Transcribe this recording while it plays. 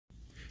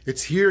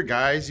It's here,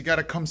 guys. You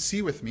gotta come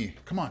see with me.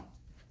 Come on.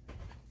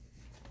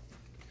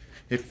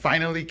 It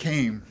finally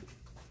came.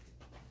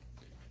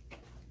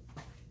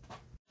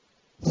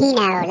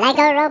 Hino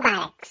Lego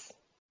Robotics.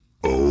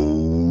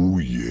 Oh,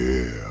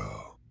 yeah.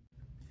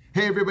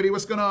 Hey, everybody.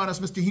 What's going on? It's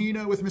Mr.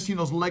 Hino with Mr.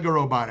 Hino's Lego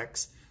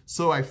Robotics.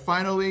 So I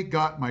finally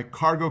got my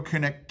Cargo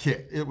Connect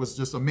kit. It was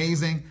just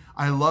amazing.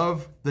 I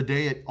love the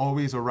day it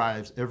always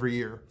arrives every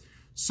year.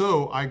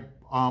 So I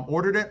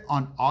ordered it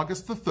on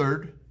August the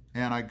 3rd,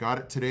 and I got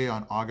it today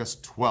on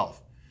August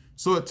 12th.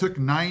 So it took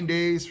 9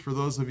 days for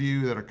those of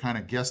you that are kind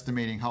of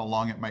guesstimating how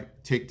long it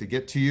might take to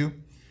get to you.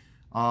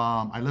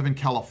 I live in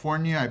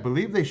California. I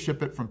believe they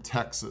ship it from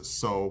Texas.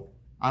 So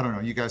I don't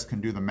know, you guys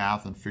can do the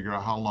math and figure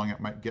out how long it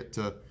might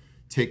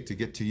take to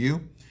get to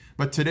you.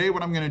 But today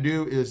what I'm gonna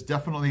do is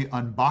definitely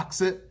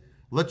unbox it,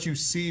 let you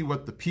see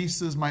what the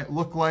pieces might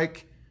look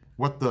like,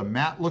 what the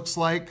mat looks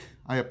like.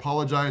 I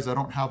apologize, I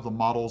don't have the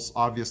models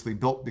obviously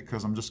built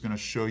because I'm just gonna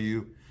show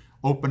you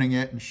opening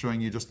it and showing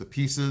you just the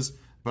pieces.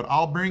 But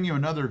I'll bring you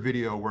another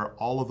video where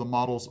all of the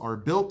models are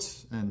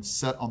built and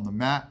set on the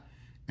mat.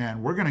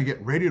 And we're gonna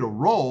get ready to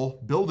roll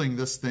building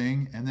this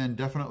thing and then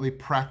definitely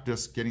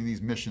practice getting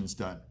these missions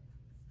done.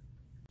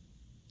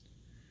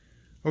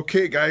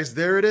 Okay guys,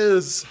 there it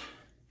is.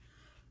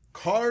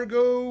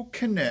 Cargo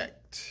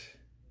Connect.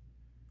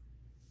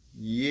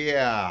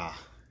 Yeah.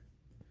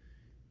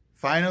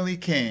 Finally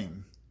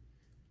came.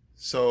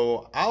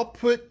 So I'll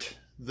put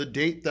the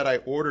date that I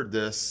ordered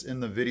this in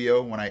the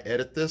video when I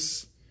edit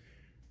this,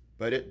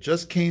 but it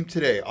just came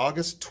today,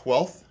 August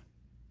 12th.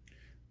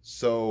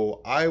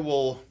 So I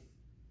will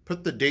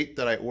put the date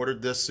that I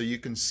ordered this so you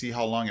can see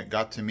how long it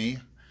got to me.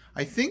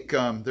 I think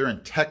they're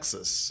in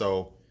Texas,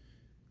 so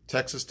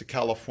Texas to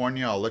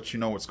California. I'll let you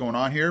know what's going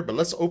on here, but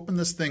let's open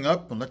this thing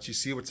up and let you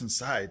see what's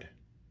inside.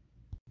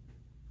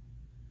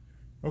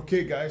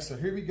 Okay guys, so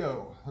here we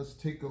go. Let's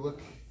take a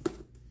look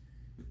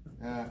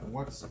at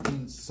what's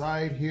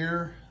inside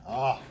here.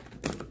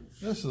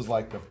 This is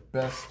like the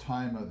best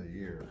time of the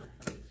year.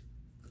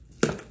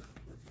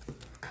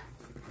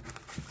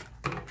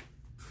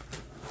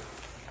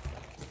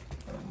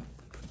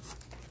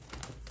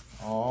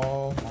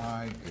 Oh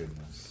my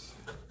goodness.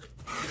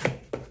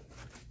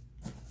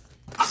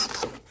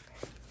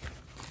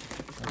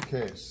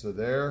 Okay, so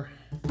there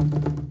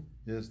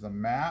is the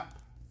map.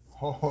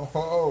 Ho ho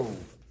ho!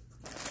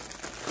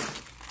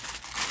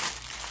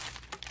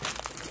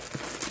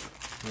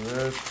 So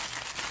there's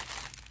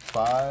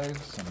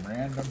some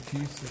random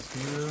pieces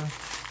here.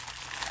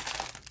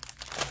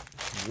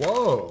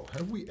 Whoa,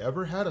 have we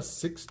ever had a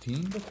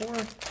 16 before?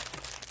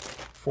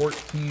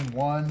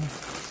 14-1.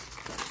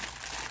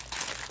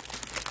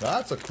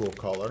 That's a cool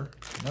color.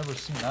 Never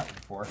seen that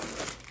before.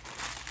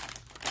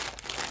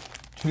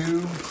 2,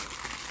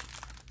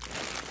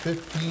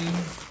 15,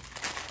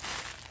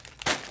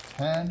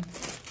 10.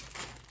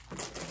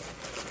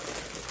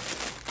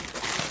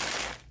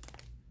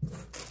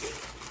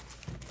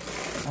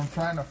 I'm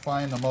trying to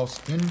find the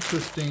most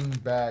interesting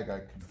bag I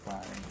can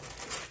find.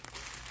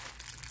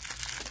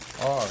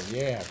 Oh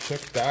yeah,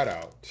 check that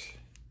out.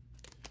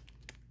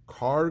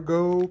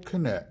 Cargo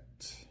Connect.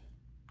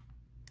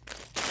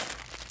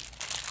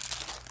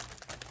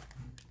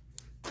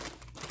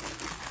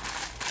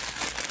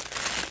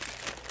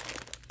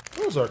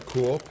 Those are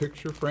cool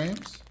picture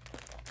frames.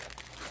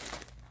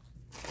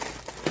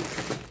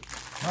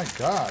 My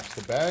gosh,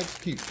 the bags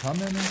keep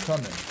coming and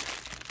coming.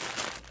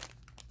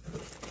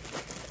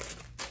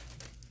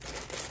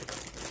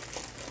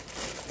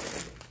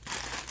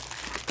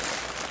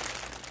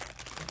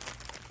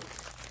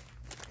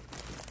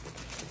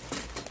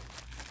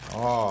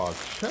 Oh,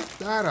 check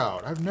that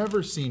out. I've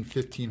never seen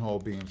 15-hole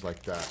beams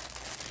like that.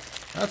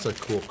 That's a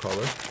cool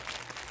color.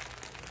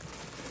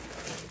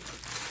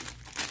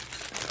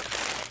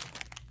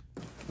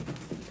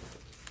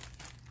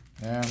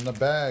 And the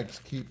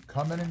bags keep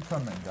coming and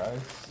coming,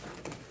 guys.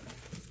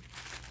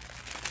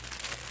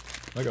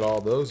 Look at all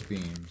those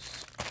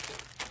beams.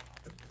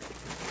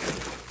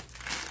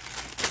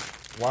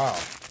 Wow.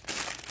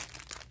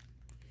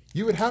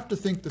 You would have to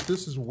think that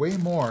this is way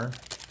more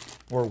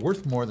or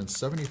worth more than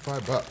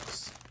 75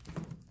 bucks.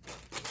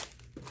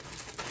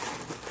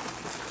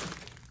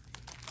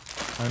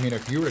 I mean,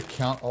 if you were to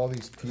count all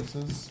these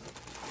pieces,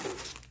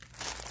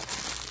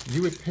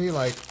 you would pay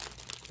like,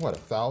 what,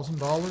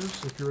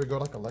 $1,000 if you were to go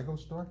to like a Lego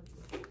store?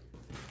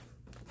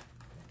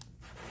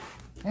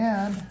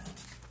 And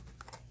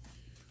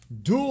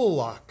dual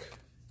lock.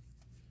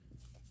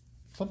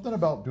 Something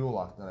about dual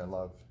lock that I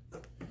love.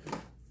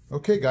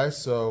 Okay guys,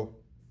 so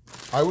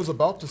I was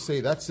about to say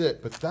that's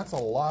it, but that's a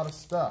lot of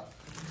stuff.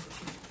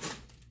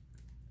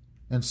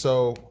 And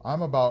so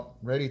I'm about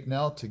ready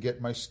now to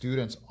get my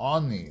students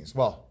on these.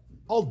 Well,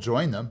 I'll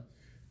join them,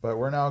 but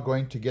we're now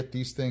going to get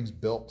these things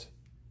built.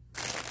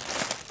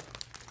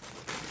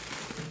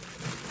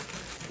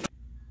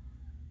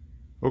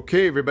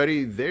 Okay,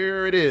 everybody,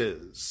 there it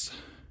is.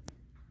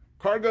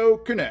 Cargo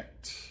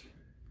Connect.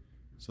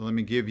 So let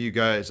me give you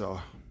guys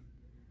a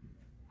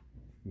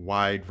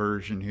wide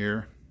version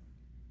here.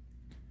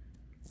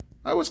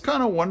 I was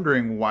kind of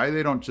wondering why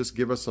they don't just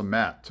give us a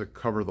mat to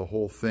cover the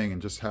whole thing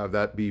and just have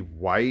that be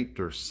white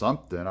or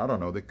something. I don't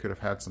know. They could have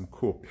had some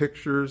cool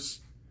pictures.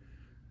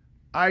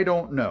 I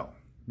don't know.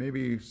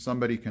 Maybe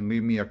somebody can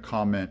leave me a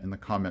comment in the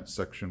comment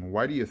section.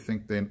 Why do you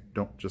think they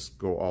don't just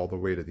go all the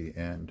way to the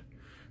end?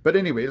 But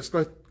anyway, let's go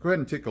ahead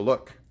and take a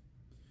look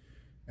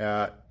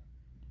at,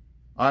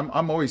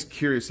 I'm always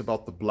curious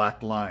about the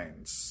black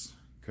lines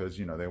because,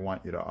 you know, they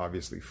want you to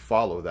obviously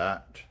follow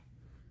that.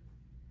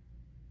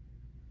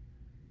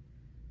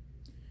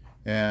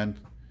 And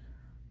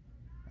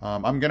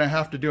I'm going to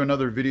have to do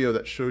another video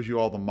that shows you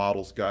all the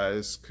models,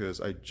 guys,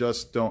 because I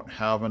just don't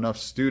have enough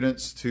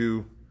students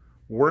to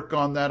work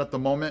on that at the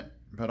moment.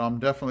 But I'm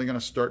definitely going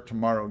to start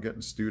tomorrow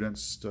getting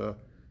students to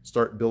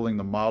start building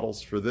the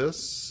models for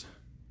this.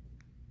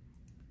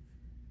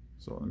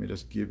 So let me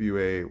just give you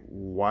a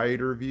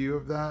wider view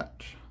of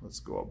that. Let's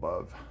go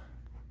above.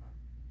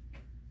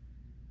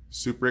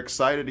 Super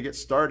excited to get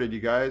started,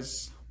 you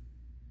guys.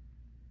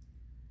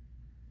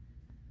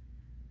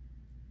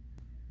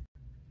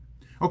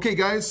 Okay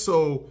guys,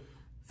 so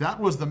that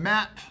was the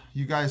mat.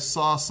 You guys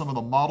saw some of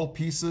the model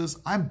pieces.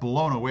 I'm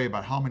blown away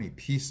by how many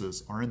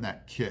pieces are in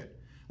that kit.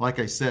 Like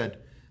I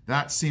said,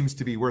 that seems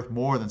to be worth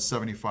more than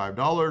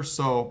 $75,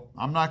 so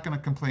I'm not going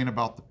to complain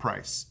about the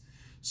price.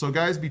 So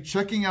guys, be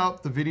checking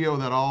out the video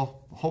that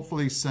I'll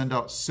hopefully send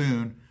out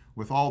soon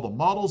with all the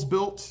models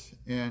built,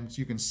 and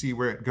you can see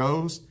where it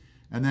goes.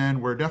 And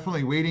then we're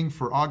definitely waiting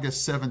for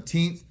August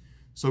 17th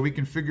so we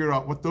can figure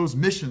out what those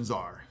missions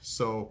are.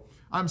 So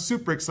I'm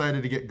super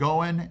excited to get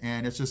going,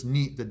 and it's just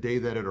neat the day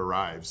that it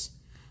arrives.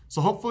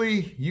 So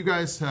hopefully you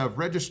guys have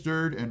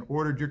registered and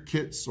ordered your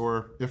kits,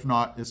 or if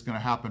not, it's going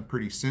to happen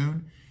pretty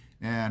soon.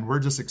 And we're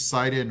just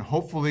excited, and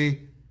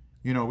hopefully,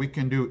 you know, we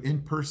can do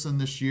in person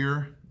this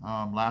year.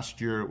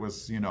 Last year it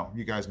was, you know,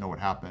 you guys know what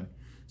happened.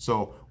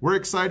 So we're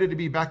excited to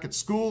be back at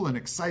school and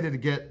excited to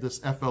get this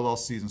FLL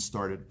season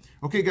started.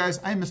 Okay guys,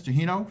 I'm Mr.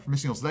 Hino from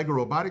Mr. Hino's LEGO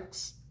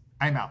Robotics.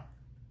 I'm out.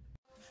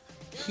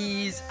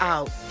 He's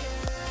out.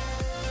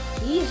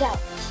 He's out.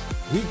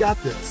 We got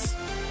this.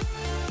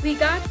 We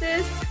got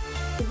this.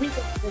 We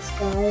got this,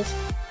 guys.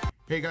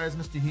 Hey guys,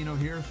 Mr. Hino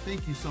here.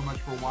 Thank you so much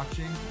for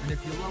watching. And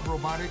if you love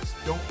robotics,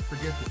 don't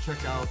forget to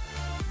check out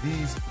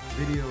these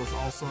videos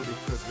also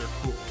because they're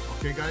cool.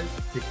 Okay guys,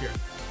 take care.